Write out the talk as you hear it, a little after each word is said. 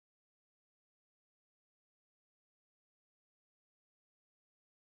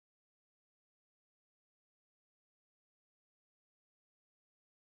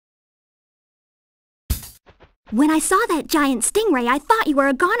When I saw that giant stingray, I thought you were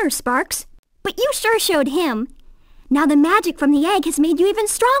a goner, Sparks. But you sure showed him. Now the magic from the egg has made you even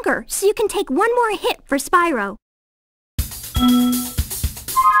stronger, so you can take one more hit for Spyro.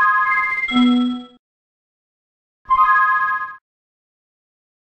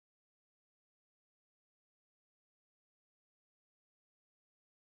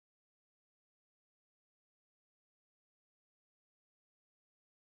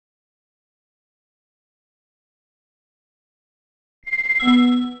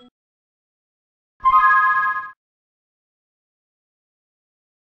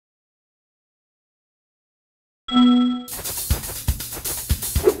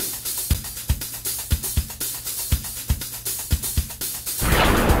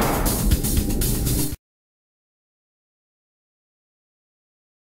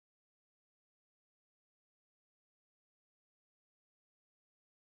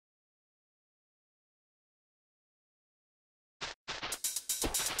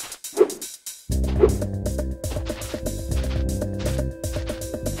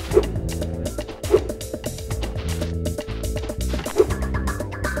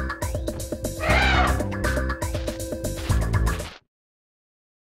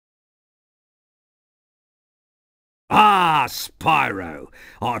 Ah, Spyro,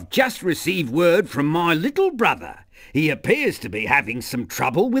 I've just received word from my little brother. He appears to be having some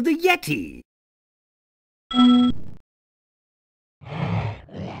trouble with the Yeti.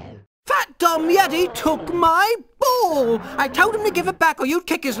 That dumb Yeti took my ball! I told him to give it back or you'd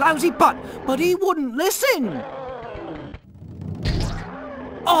kick his lousy butt, but he wouldn't listen.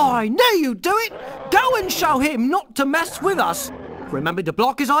 Oh, I knew you'd do it! Go and show him not to mess with us. Remember to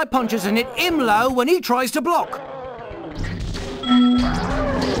block his eye punches and hit him low when he tries to block.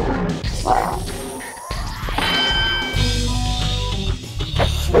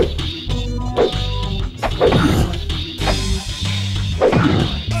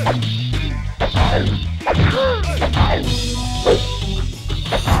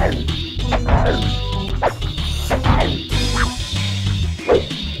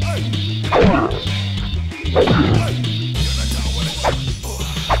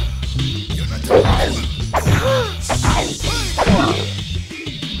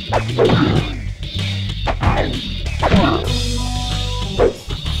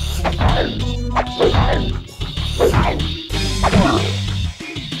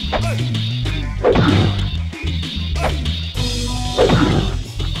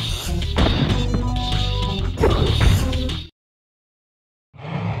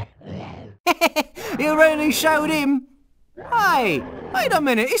 You really showed him. Hey, wait a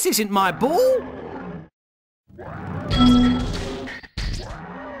minute, this isn't my ball.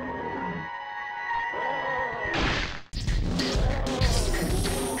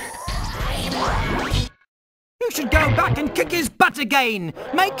 You should go back and kick his butt again.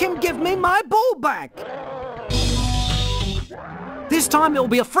 Make him give me my ball back. This time it'll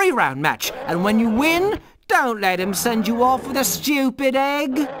be a 3-round match, and when you win, don't let him send you off with a stupid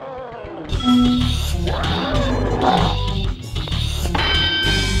egg.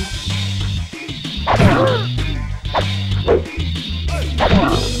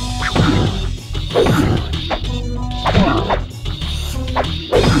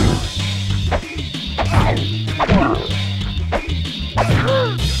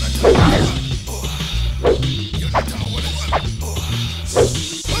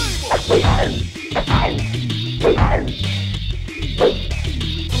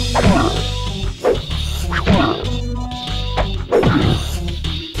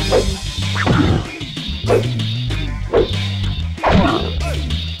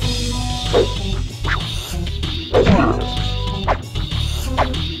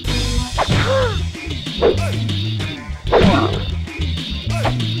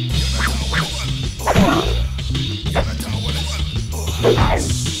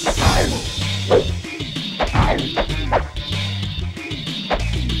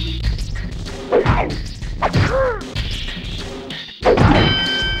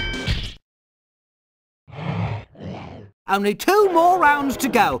 Only 2 more rounds to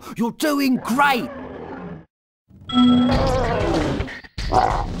go. You're doing great.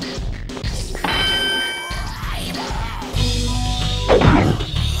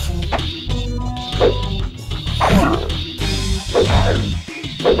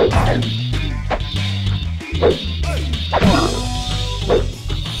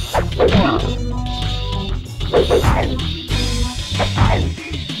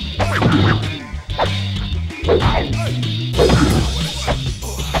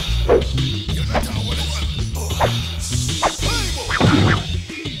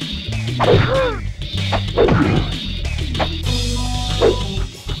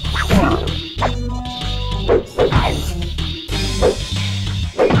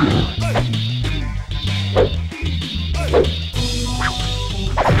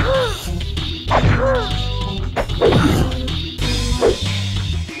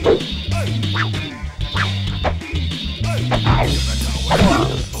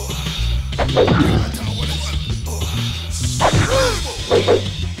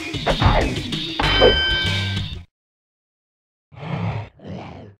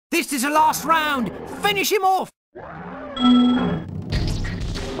 This is the last round. Finish him off.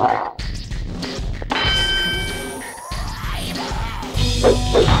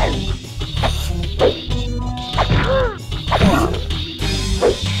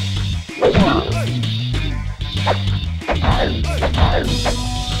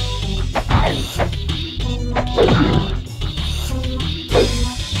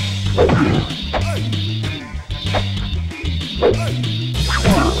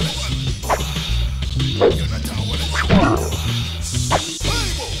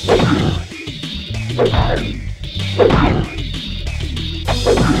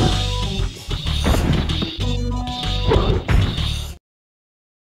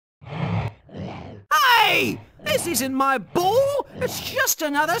 Hey! This isn't my ball! It's just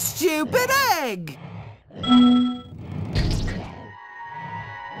another stupid egg!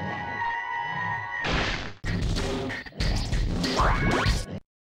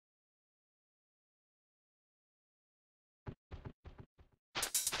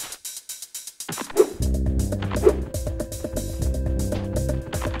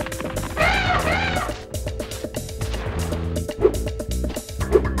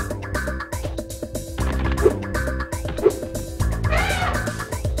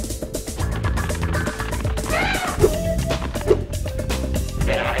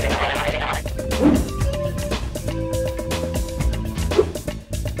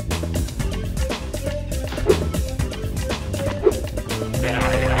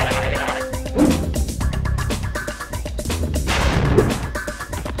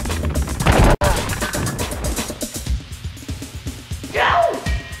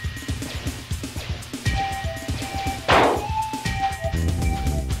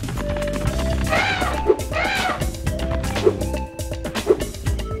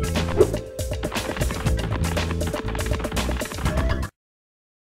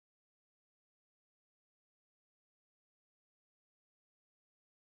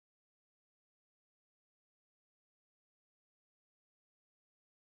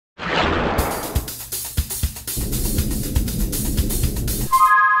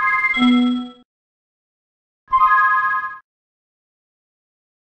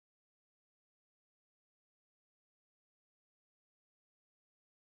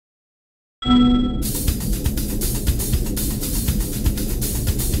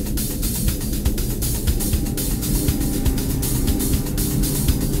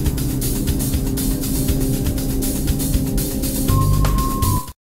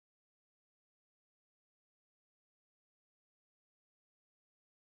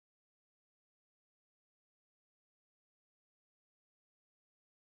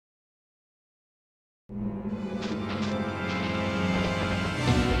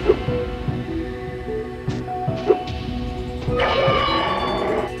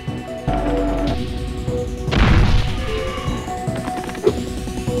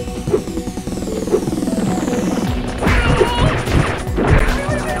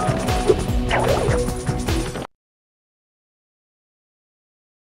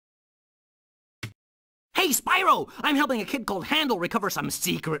 Hey, Spyro! I'm helping a kid called Handle recover some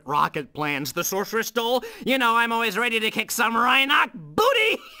secret rocket plans the sorcerer stole. You know, I'm always ready to kick some Rhinoc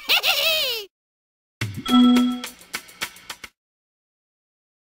booty!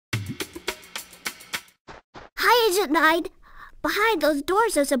 Hi, Agent Knight. Behind those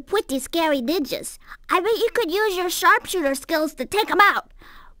doors are some pretty scary ninjas. I bet you could use your sharpshooter skills to take them out.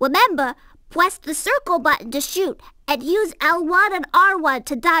 Remember, press the circle button to shoot, and use L1 and R1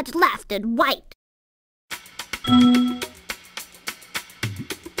 to dodge left and right.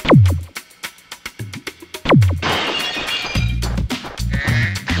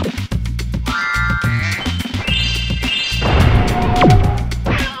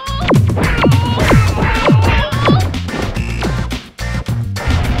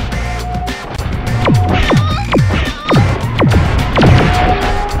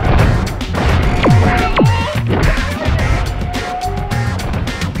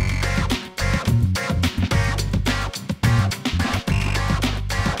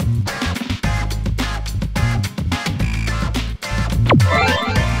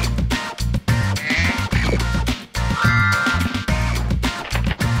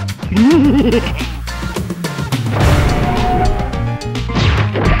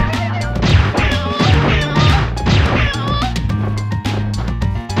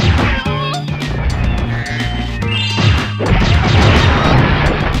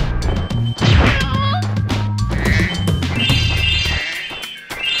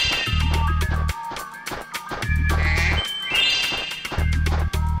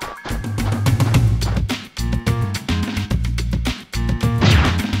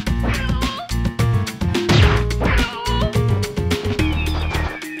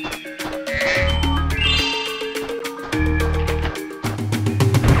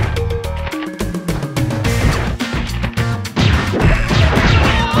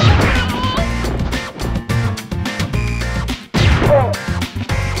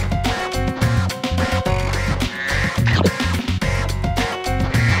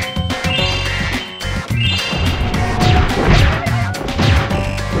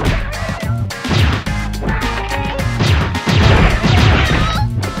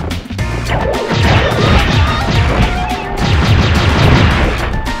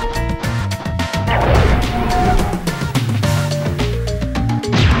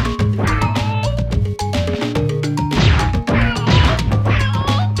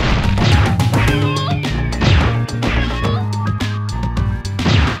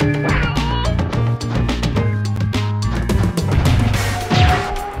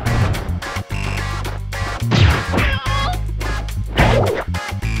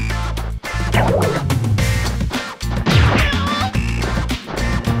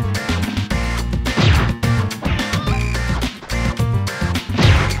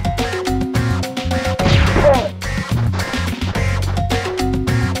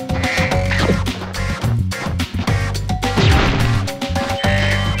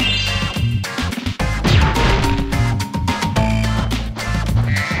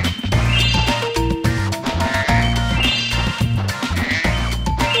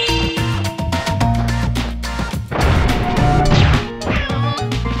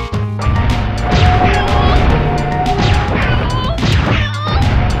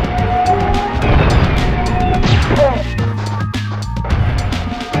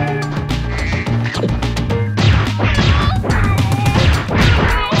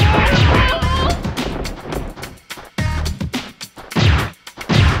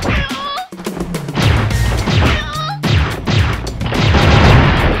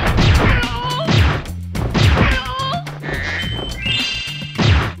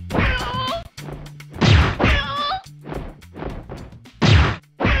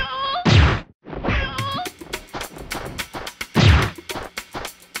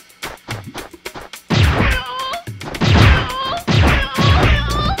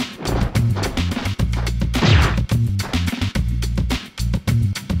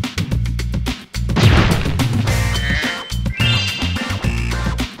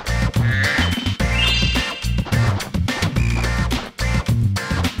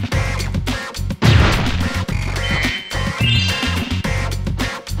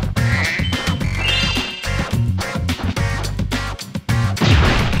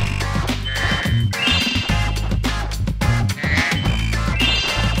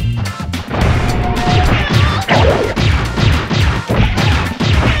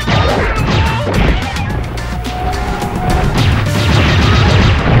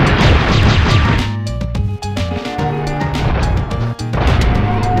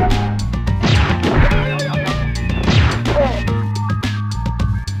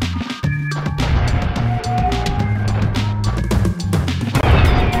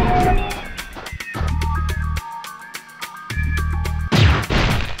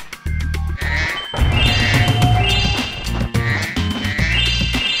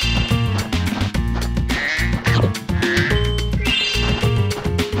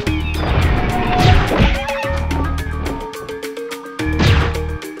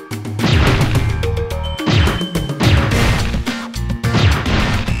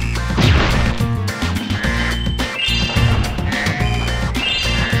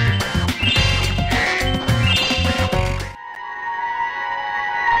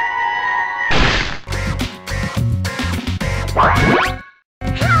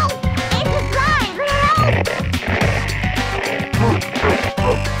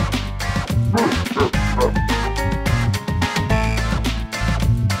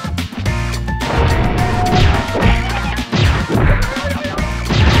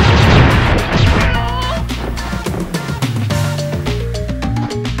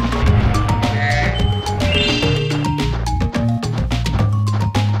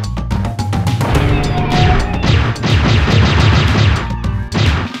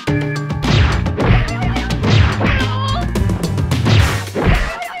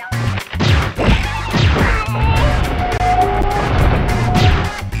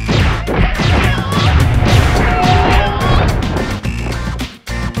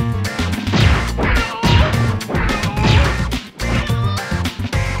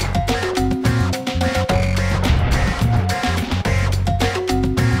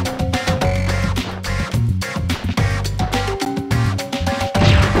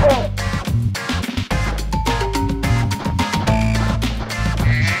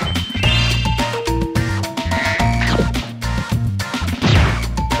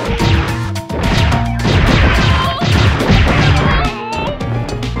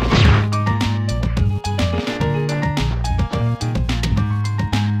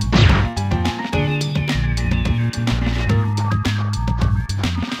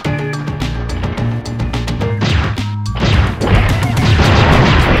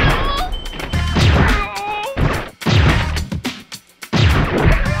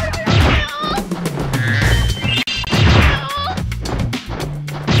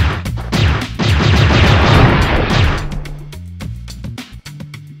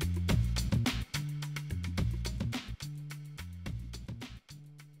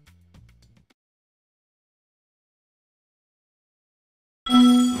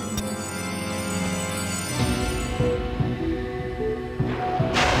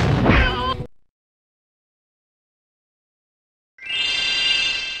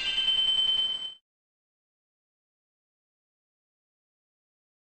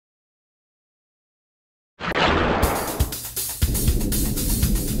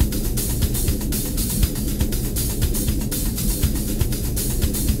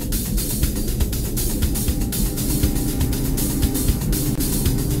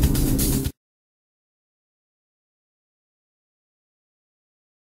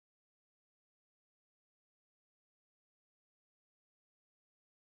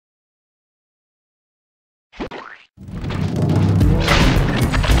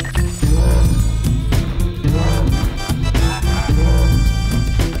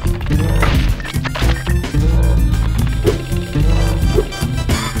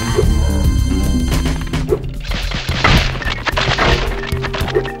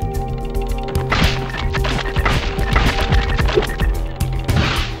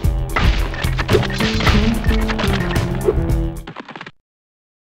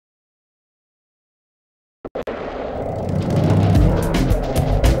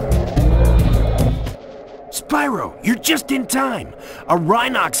 just in time. A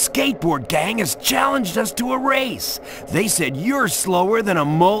Rhinox skateboard gang has challenged us to a race. They said you're slower than a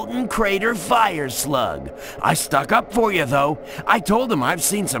molten crater fire slug. I stuck up for you, though. I told them I've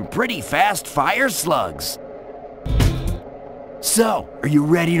seen some pretty fast fire slugs. So, are you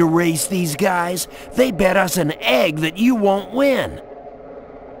ready to race these guys? They bet us an egg that you won't win.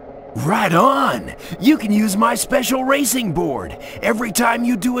 Right on! You can use my special racing board. Every time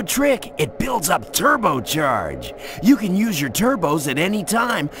you do a trick, it builds up turbocharge. You can use your turbos at any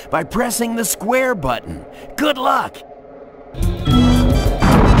time by pressing the square button. Good luck!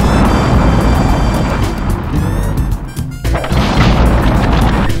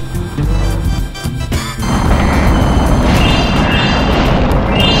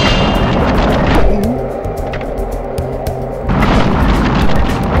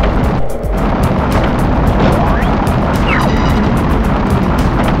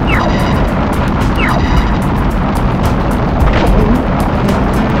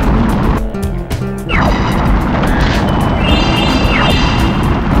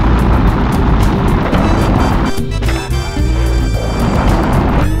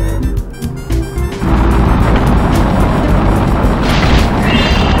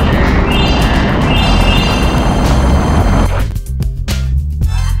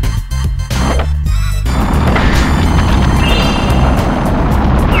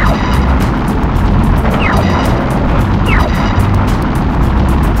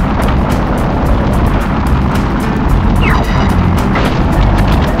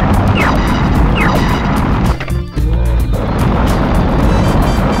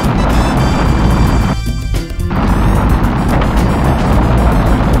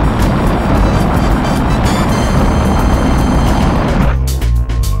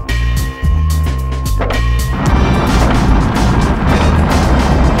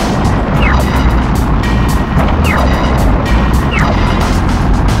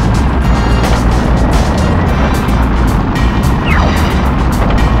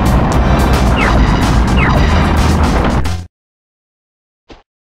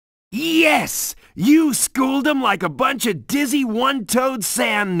 Yes! You schooled them like a bunch of dizzy one-toed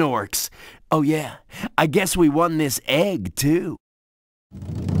sand norks. Oh yeah, I guess we won this egg too.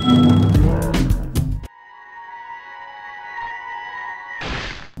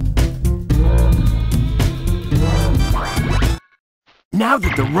 Now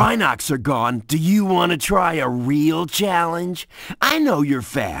that the Rhinox are gone, do you want to try a real challenge? I know you're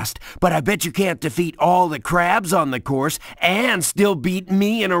fast, but I bet you can't defeat all the crabs on the course and still beat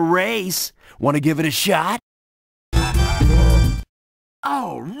me in a race. Want to give it a shot?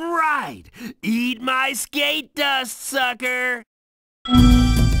 All right! Eat my skate dust, sucker!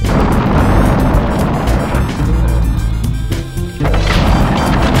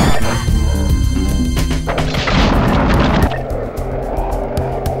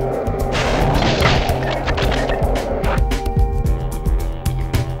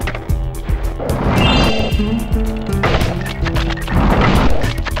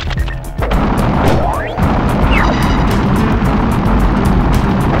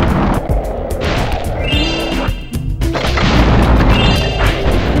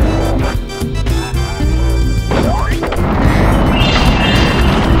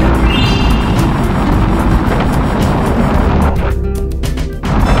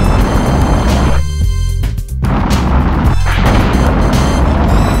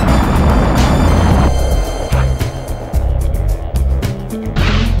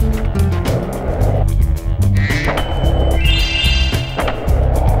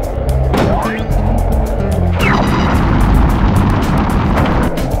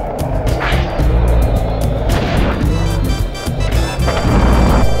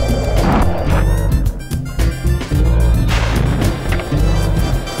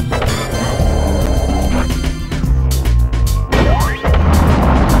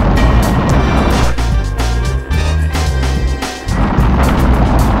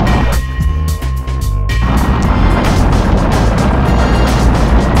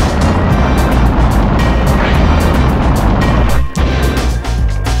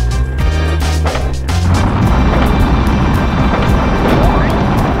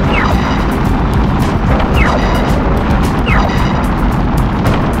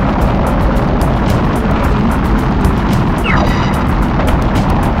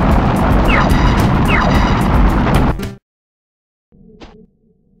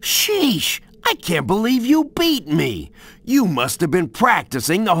 Sheesh! I can't believe you beat me! You must have been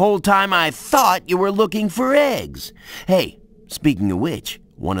practicing the whole time I thought you were looking for eggs. Hey, speaking of which,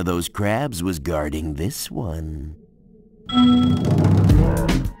 one of those crabs was guarding this one.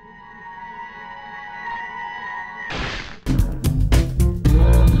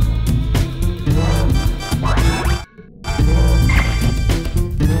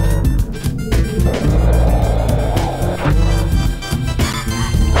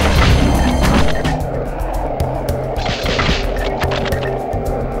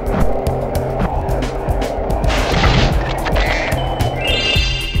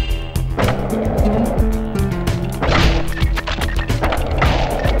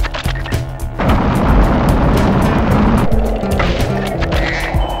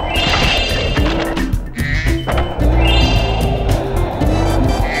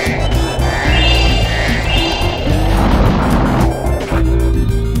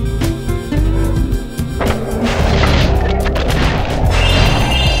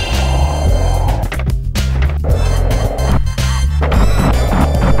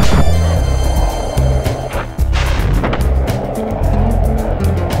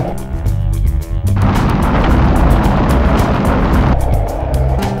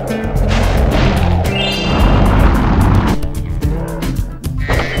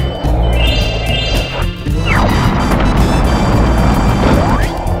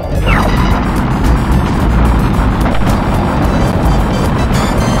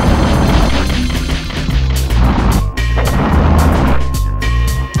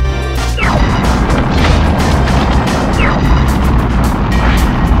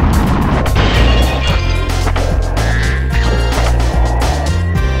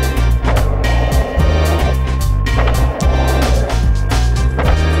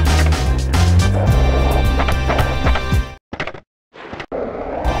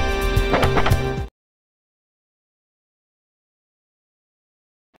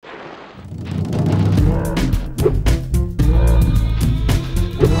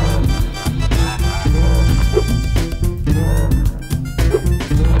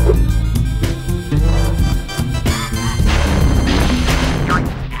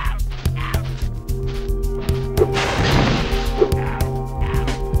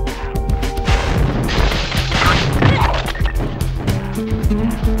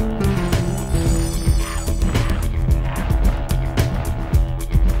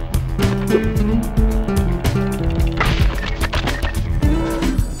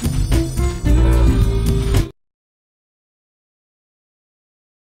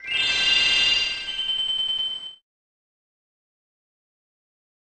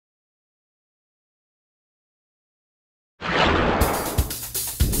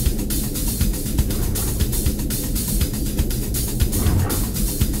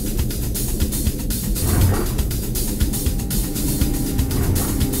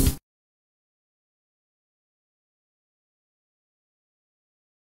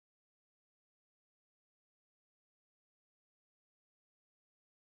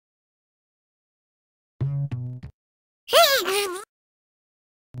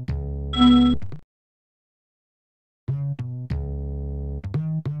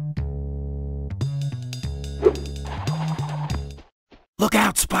 Look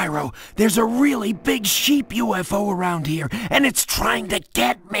out, Spyro. There's a really big sheep UFO around here, and it's trying to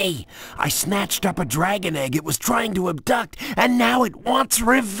get me. I snatched up a dragon egg it was trying to abduct, and now it wants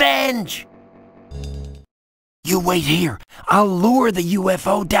revenge. You wait here. I'll lure the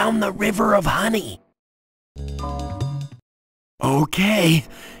UFO down the river of honey. Okay,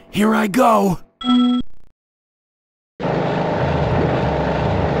 here I go.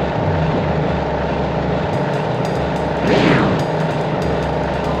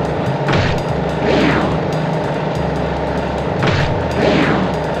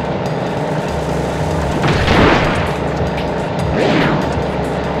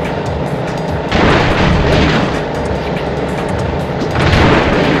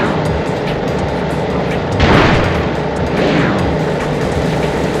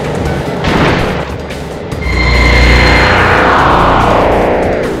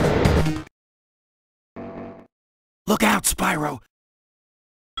 Look out, Spyro.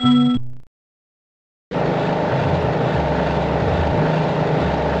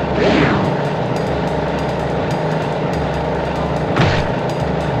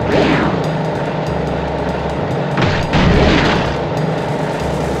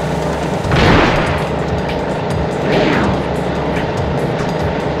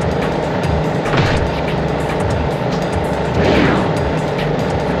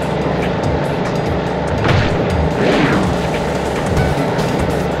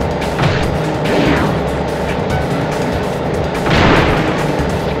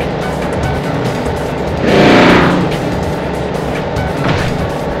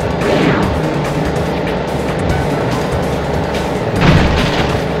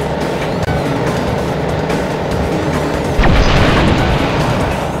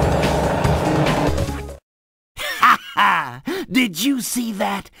 Did you see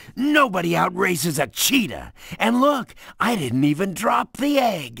that? Nobody outraces a cheetah. And look, I didn't even drop the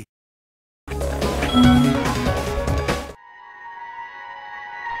egg.